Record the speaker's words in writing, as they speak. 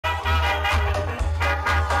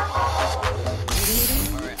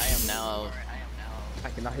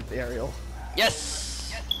cannot hit the aerial.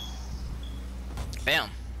 Yes! Bam.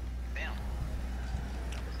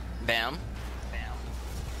 Bam.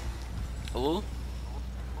 Ooh.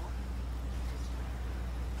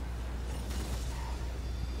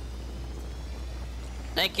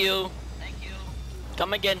 Thank you.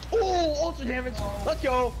 Come again. Oh, ultra damage. Let's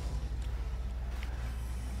go.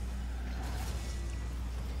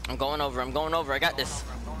 I'm going over. I got this.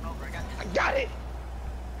 I got it.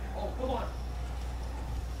 Oh, come on.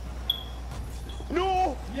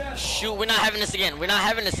 No. Yes. Shoot, we're not having this again. We can't be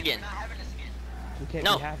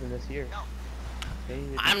having this here.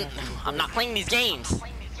 Okay, I'm not playing these games.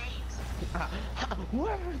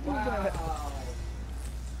 Whoever's doing that.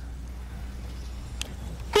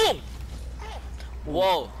 Boom!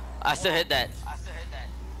 Whoa, I still hit that.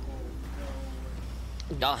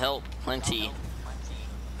 Y'all help plenty.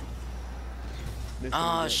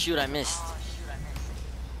 Oh shoot, I missed.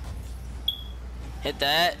 Hit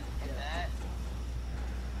that.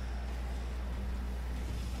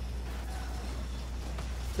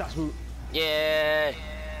 That's who. Yeah.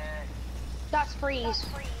 That's freeze.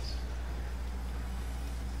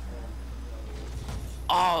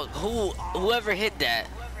 Oh, whoever hit that.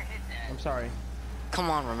 I'm sorry. Come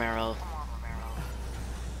on, Romero.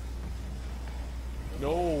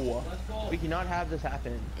 No. We cannot have this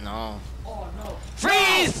happen. No. Oh no.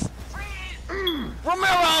 Freeze!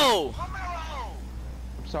 Romero!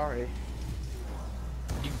 I'm sorry.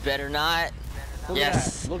 You better not. Look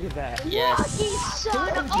Yes. At that. Look at that. Yes. Lucky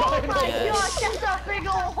son! Oh my Yes. gosh, that's a big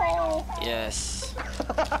old hole! Yes.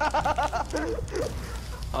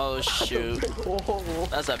 Oh shoot.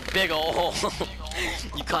 That's a big old hole.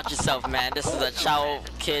 You caught yourself, man. This is a child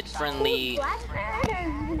kid friendly.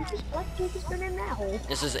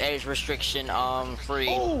 This is age restriction free.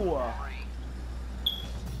 Oh.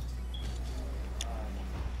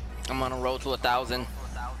 I'm on a road to 1,000.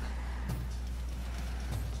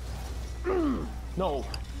 No.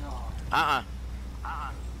 Cannot.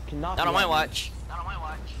 Not on my watch.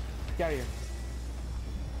 Get out of here.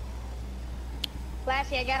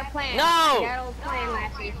 Lassie, I got a plan. No! I got a plan,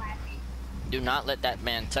 Lassie. Do not let that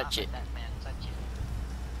man touch it.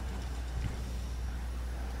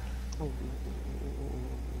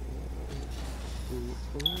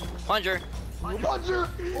 Plunger. Plunger!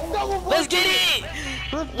 Double Let's get it!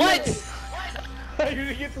 What? You're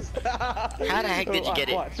gonna get this. How the heck did you get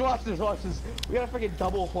it? Watch this. We got a freaking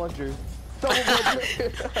double plunger. Double plunger.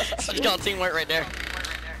 You got teamwork right there.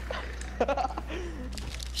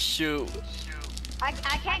 Shoot. I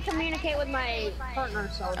can't communicate with my partner,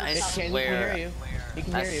 so I just swear. He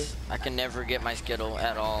can hear you. I can never get my Skittle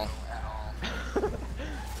at all.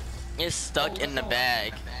 It's stuck in the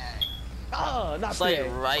bag. Oh, not It's like today.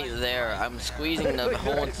 right there. I'm squeezing the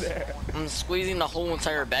whole. Right there. I'm squeezing the whole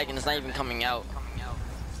entire bag, and it's not even coming out.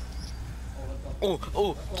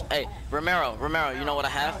 Oh, hey, Romero, you know what I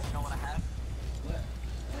have?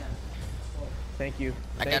 Thank you.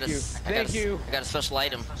 I got a special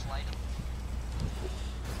item.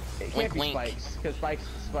 It Wink, can't be wink. spikes, because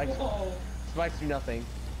spikes do nothing.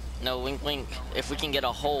 No, wink, wink. If we can get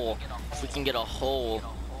a hole.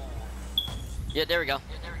 Yeah, there we go.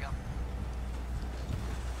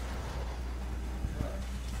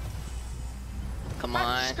 Come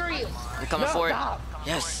on. screw you. I'm coming for it. Stop.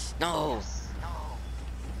 Yes. No.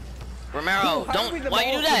 Romero, don't. Why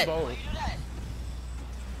you do that?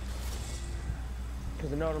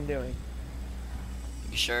 Because I know what I'm doing.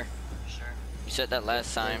 You sure? You said that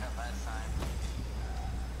last time.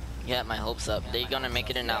 You had my hopes up. They're gonna make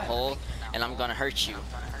it in that hole, and I'm gonna hurt you.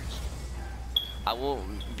 I will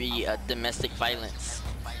be a domestic violence.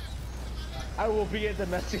 I will be in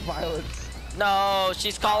domestic violence. No,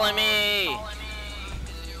 she's calling me.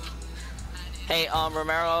 Hey,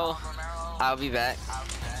 Romero, I'll be back.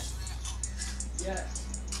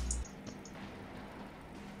 Yes.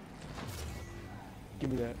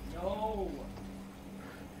 Give me that. No.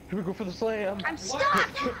 Here we go for the slam. I'm stuck!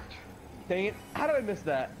 Dang it. How did I miss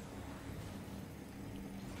that?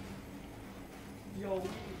 Yo,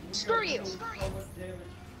 Screw you.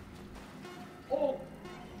 Oh.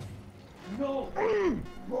 No.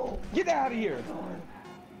 Get out of here.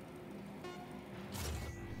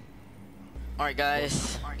 Alright,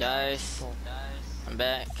 guys. I'm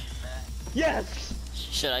back. Yes.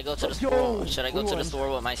 Should I go to the Yo, store? Should I go we to won. the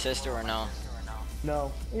store with my sister or no?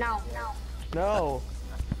 No. No. No.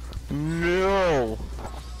 No.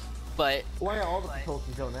 But Why are all the patrols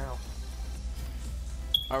can go now?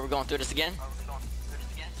 are we going through this again?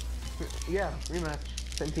 Yeah, rematch.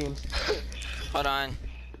 10 teams. Hold on.